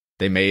 right?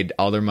 They made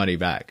all their money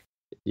back.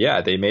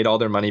 Yeah, they made all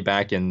their money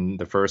back in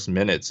the first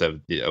minutes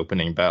of the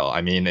opening bell.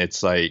 I mean,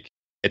 it's a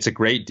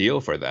great deal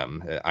for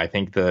them. I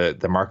think the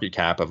market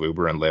cap of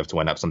Uber and Lyft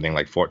went up something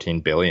like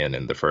 14 billion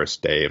in the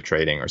first day of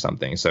trading or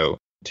something. So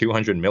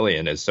 200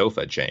 million is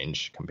sofa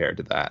change compared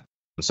to that.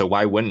 So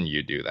why wouldn't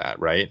you do that,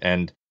 right?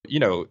 And,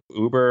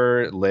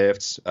 Uber,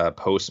 Lyft,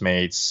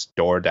 Postmates,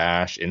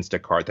 DoorDash,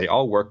 Instacart, they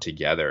all work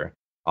together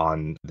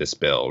on this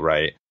bill,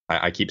 right?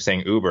 I keep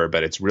saying Uber,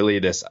 but it's really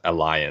this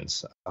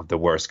alliance of the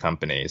worst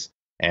companies.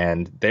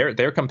 And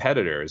they're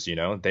competitors,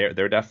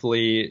 they're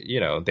definitely,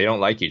 they don't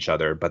like each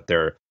other, but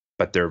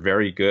they're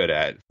very good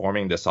at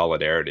forming the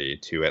solidarity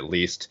to at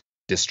least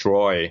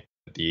destroy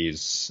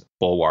these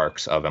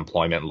bulwarks of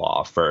employment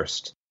law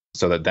first,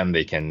 so that then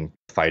they can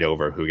fight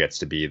over who gets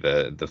to be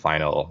the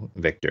final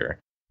victor.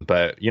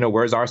 But,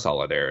 where's our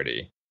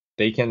solidarity?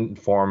 They can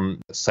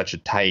form such a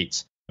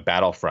tight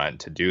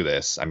battlefront to do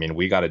this. I mean,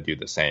 we got to do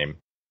the same.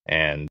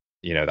 And,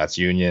 that's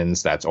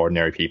unions, that's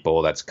ordinary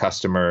people, that's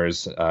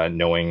customers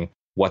knowing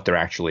what they're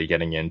actually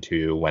getting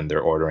into when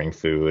they're ordering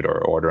food or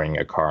ordering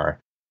a car.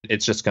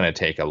 It's just going to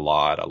take a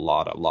lot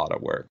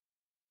of work.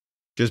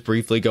 Just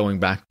briefly going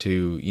back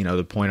to,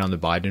 the point on the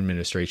Biden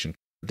administration,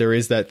 there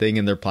is that thing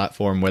in their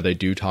platform where they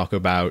do talk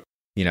about,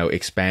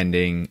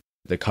 expanding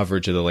the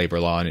coverage of the labor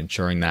law and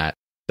ensuring that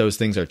those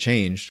things are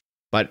changed.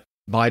 But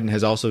Biden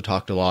has also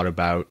talked a lot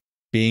about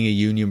being a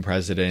union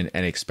president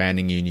and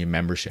expanding union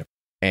membership.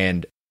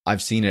 And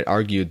I've seen it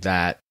argued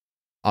that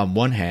on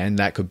one hand,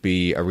 that could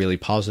be a really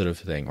positive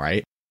thing,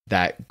 right?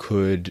 That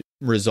could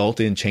result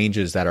in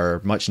changes that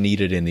are much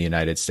needed in the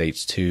United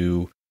States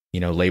to,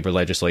 labor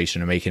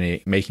legislation and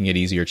making it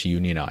easier to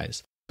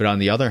unionize. But on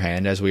the other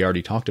hand, as we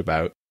already talked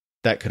about,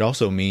 that could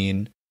also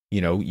mean,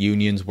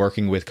 unions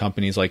working with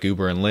companies like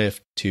Uber and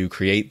Lyft to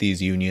create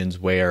these unions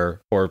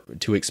or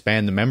to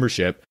expand the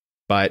membership,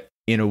 but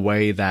in a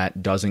way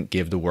that doesn't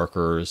give the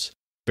workers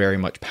very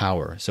much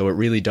power. So it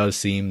really does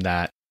seem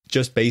that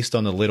just based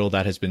on the little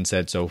that has been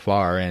said so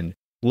far and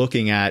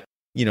looking at,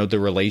 the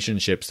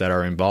relationships that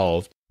are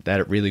involved, that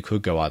it really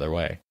could go either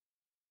way.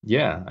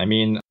 Yeah, I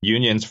mean,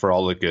 unions, for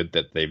all the good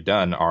that they've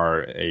done,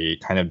 are a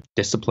kind of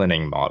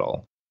disciplining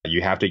model.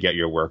 You have to get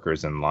your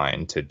workers in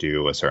line to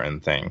do a certain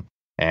thing.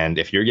 And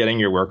if you're getting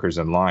your workers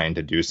in line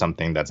to do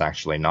something that's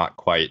actually not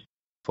quite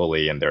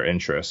fully in their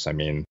interests, I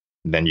mean,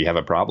 then you have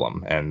a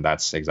problem. And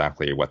that's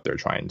exactly what they're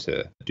trying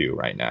to do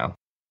right now.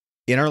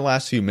 In our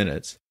last few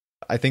minutes,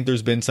 I think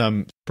there's been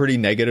some pretty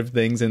negative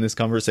things in this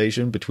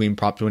conversation between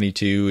Prop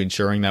 22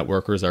 ensuring that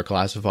workers are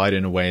classified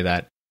in a way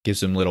that gives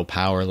them little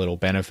power, little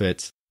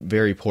benefits,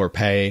 very poor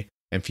pay,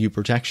 and few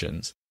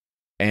protections,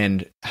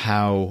 and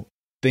how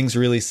things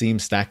really seem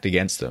stacked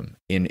against them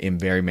in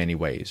very many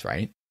ways,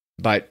 right?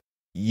 But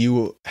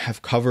you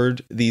have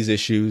covered these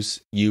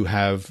issues. You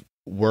have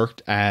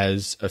worked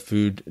as a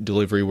food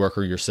delivery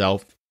worker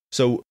yourself.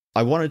 So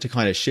I wanted to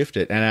kind of shift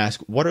it and ask,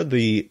 what are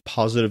the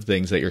positive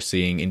things that you're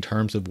seeing in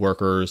terms of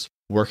workers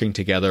working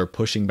together,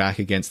 pushing back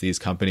against these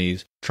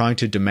companies, trying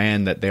to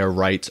demand that their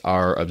rights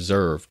are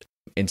observed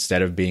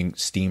instead of being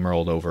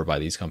steamrolled over by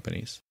these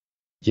companies?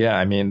 Yeah,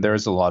 I mean,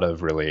 there's a lot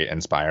of really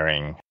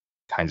inspiring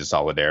kinds of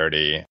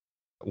solidarity.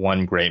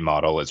 One great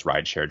model is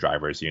Rideshare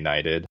Drivers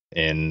United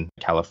in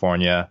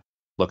California.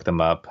 Look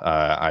them up.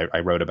 I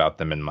wrote about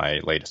them in my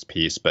latest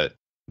piece, but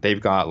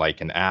they've got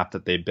like an app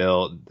that they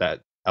built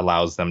that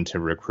allows them to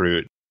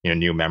recruit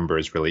new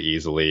members really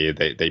easily.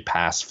 They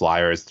pass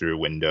flyers through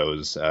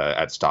windows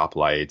at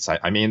stoplights.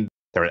 I mean,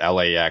 they're at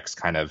LAX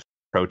kind of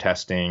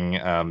protesting.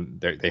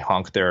 They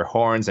honk their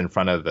horns in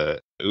front of the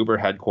Uber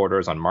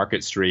headquarters on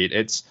Market Street.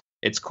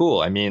 It's cool.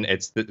 I mean,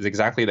 it's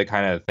exactly the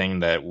kind of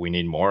thing that we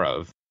need more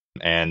of.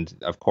 And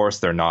of course,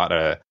 they're not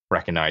a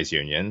recognized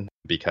union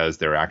because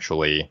they're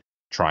actually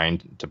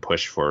trying to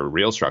push for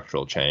real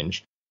structural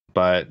change.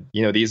 But,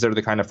 these are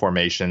the kind of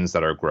formations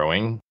that are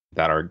growing,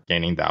 that are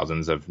gaining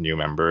thousands of new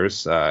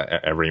members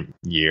every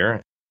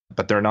year.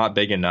 But they're not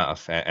big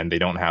enough and they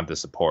don't have the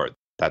support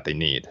that they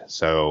need.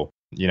 So,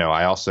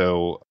 I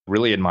also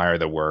really admire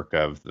the work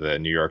of the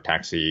New York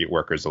Taxi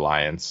Workers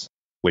Alliance,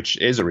 which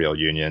is a real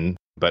union,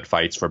 but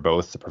fights for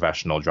both the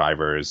professional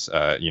drivers,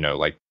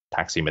 like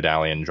taxi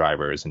medallion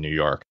drivers in New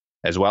York,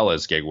 as well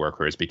as gig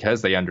workers,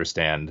 because they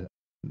understand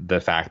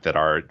the fact that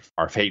our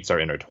fates are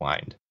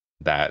intertwined,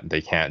 that they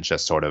can't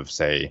just sort of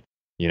say,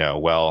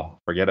 well,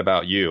 forget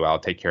about you, I'll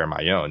take care of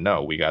my own.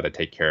 No, we got to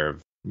take care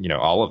of,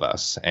 all of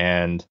us.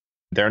 And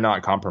they're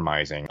not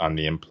compromising on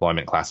the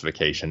employment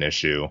classification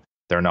issue.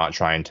 They're not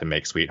trying to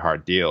make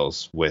sweetheart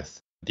deals with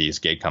these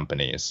gig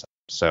companies.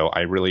 So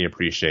I really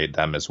appreciate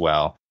them as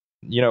well.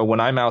 When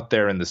I'm out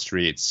there in the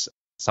streets,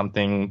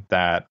 something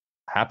that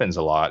happens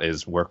a lot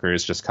is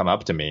workers just come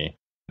up to me.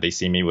 They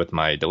see me with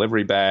my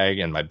delivery bag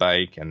and my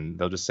bike, and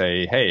they'll just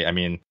say, hey, I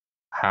mean,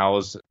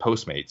 how's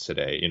Postmates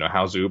today?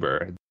 How's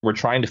Uber? We're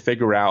trying to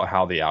figure out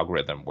how the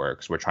algorithm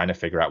works. We're trying to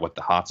figure out what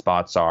the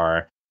hotspots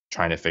are,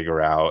 trying to figure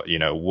out,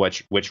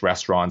 which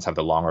restaurants have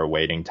the longer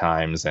waiting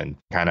times and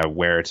kind of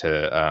where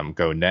to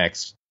go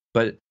next.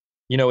 But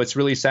it's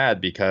really sad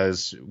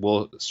because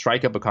we'll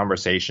strike up a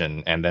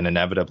conversation and then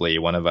inevitably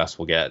one of us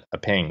will get a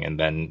ping and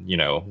then,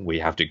 we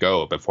have to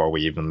go before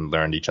we even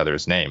learned each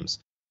other's names.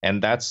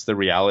 And that's the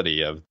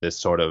reality of this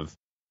sort of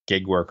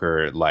gig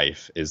worker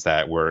life, is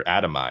that we're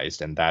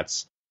atomized. And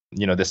that's,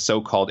 this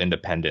so-called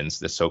independence,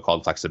 this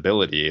so-called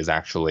flexibility is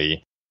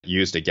actually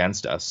used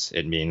against us.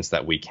 It means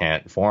that we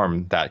can't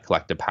form that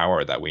collective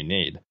power that we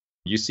need.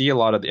 You see a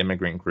lot of the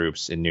immigrant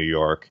groups in New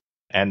York,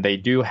 and they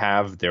do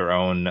have their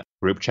own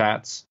group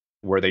chats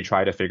where they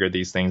try to figure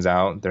these things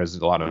out. There's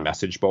a lot of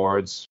message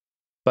boards,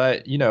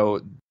 but,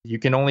 you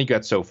can only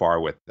get so far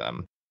with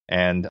them.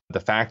 And the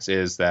fact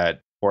is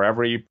that for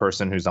every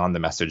person who's on the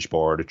message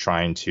board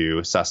trying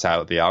to suss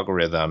out the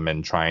algorithm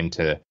and trying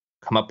to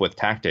come up with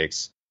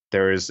tactics,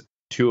 there's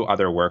 2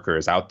 other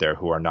workers out there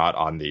who are not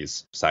on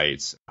these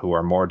sites, who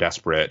are more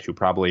desperate, who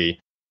probably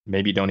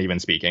maybe don't even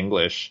speak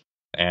English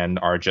and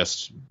are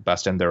just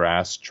busting their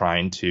ass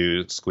trying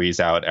to squeeze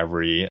out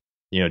every,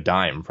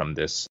 dime from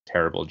this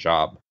terrible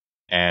job.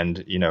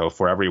 And,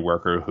 for every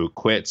worker who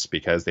quits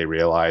because they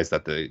realize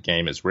that the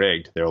game is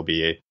rigged, there will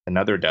be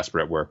another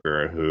desperate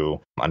worker who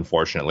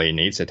unfortunately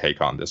needs to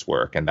take on this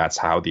work. And that's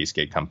how these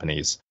gig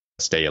companies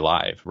stay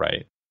alive,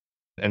 right?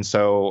 And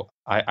so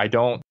I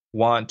don't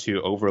want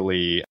to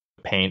overly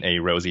paint a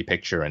rosy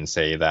picture and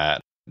say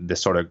that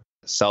this sort of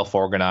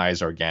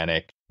self-organized,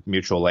 organic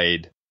mutual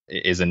aid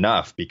is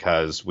enough,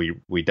 because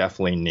we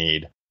definitely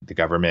need the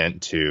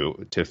government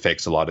to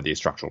fix a lot of these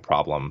structural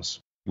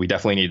problems. We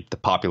definitely need the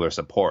popular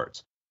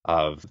support.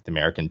 of the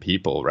American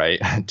people, right?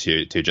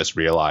 to just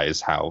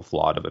realize how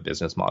flawed of a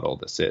business model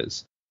this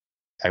is.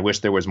 I wish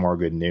there was more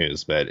good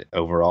news, but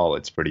overall,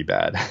 it's pretty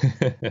bad.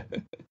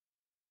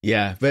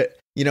 Yeah, but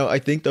I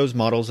think those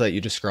models that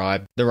you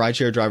described, the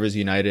Rideshare Drivers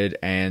United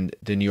and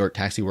the New York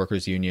Taxi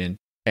Workers Union,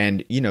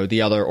 and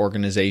the other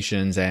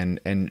organizations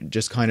and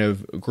just kind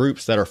of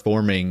groups that are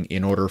forming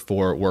in order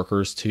for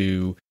workers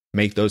to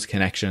make those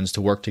connections,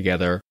 to work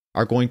together,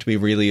 are going to be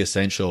really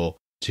essential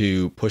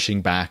to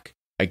pushing back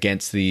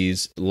against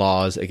these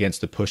laws,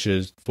 against the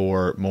pushes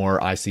for more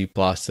IC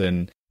plus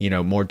and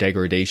more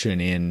degradation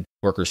in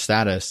worker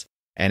status.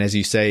 And as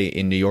you say,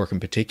 in New York in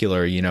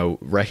particular,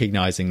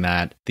 recognizing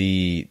that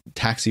the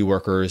taxi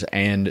workers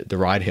and the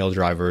ride-hail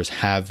drivers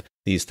have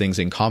these things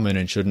in common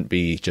and shouldn't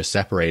be just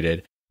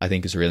separated, I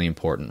think is really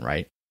important,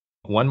 right?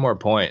 One more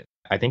point.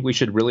 I think we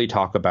should really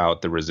talk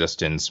about the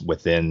resistance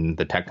within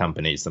the tech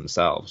companies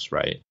themselves,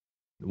 right?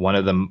 One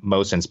of the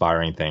most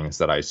inspiring things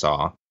that I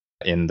saw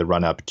in the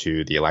run-up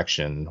to the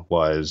election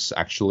was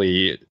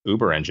actually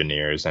Uber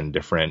engineers and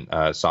different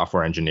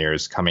software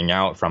engineers coming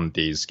out from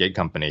these gig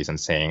companies and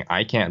saying,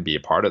 I can't be a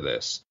part of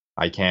this.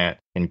 I can't,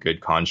 in good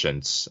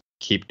conscience,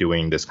 keep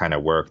doing this kind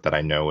of work that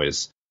I know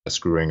is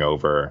screwing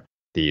over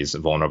these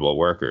vulnerable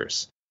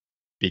workers.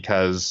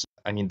 Because,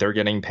 they're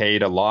getting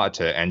paid a lot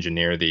to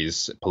engineer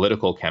these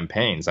political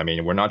campaigns.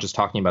 We're not just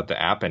talking about the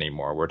app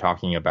anymore. We're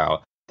talking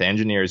about the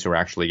engineers who are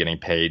actually getting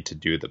paid to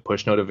do the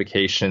push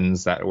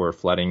notifications that were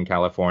flooding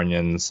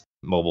Californians'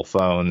 mobile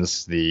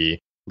phones, the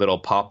little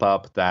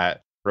pop-up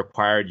that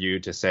required you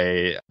to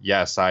say,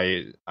 yes,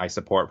 I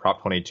support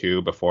Prop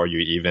 22 before you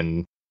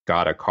even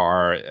got a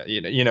car.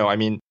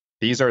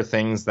 These are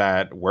things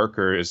that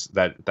workers,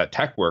 that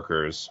tech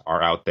workers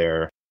are out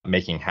there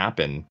making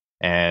happen.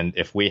 And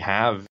if we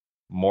have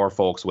more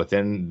folks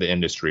within the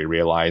industry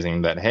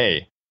realizing that,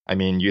 hey,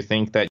 you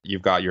think that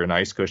you've got your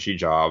nice cushy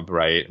job,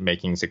 right,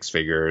 making six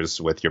figures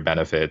with your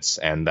benefits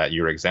and that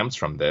you're exempt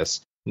from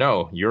this.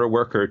 No, you're a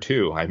worker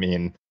too.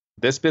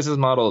 This business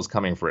model is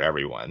coming for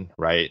everyone,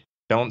 right?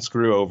 Don't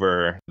screw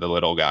over the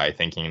little guy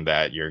thinking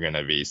that you're going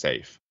to be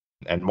safe.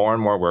 And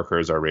more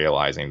workers are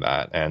realizing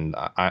that. And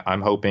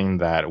I'm hoping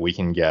that we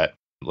can get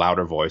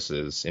louder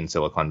voices in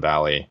Silicon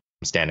Valley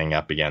standing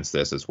up against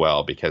this as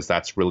well, because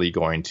that's really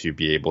going to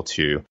be able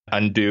to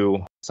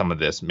undo some of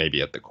this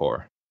maybe at the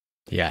core.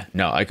 Yeah,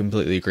 no, I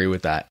completely agree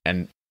with that.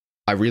 And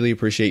I really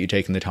appreciate you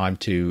taking the time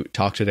to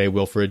talk today,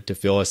 Wilfred, to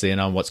fill us in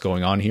on what's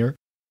going on here.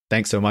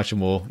 Thanks so much.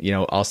 And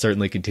I'll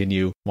certainly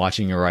continue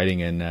watching your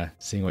writing and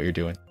seeing what you're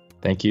doing.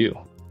 Thank you.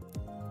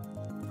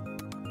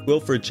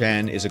 Wilfred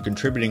Chan is a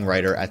contributing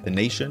writer at The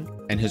Nation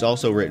and has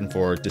also written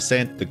for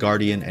Dissent, The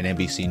Guardian, and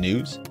NBC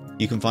News.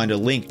 You can find a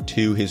link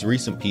to his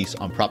recent piece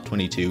on Prop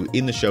 22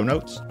 in the show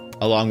notes,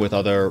 along with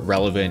other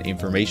relevant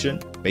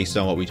information based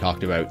on what we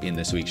talked about in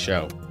this week's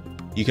show.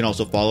 You can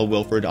also follow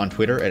Wilfred on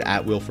Twitter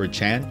at Wilfred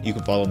Chan. You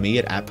can follow me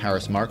at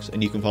Paris Marx,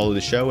 and you can follow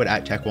the show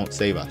at Tech Won't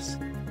Save Us.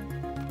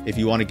 If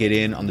you want to get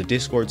in on the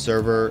Discord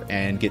server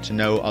and get to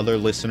know other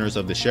listeners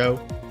of the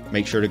show,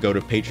 make sure to go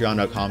to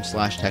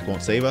patreon.com/Tech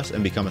Won't Save Us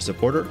and become a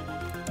supporter.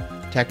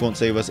 Tech Won't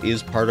Save Us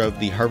is part of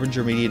the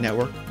Harbinger Media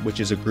Network, which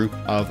is a group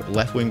of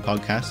left-wing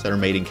podcasts that are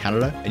made in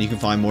Canada, and you can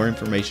find more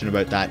information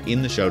about that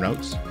in the show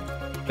notes.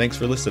 Thanks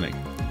for listening.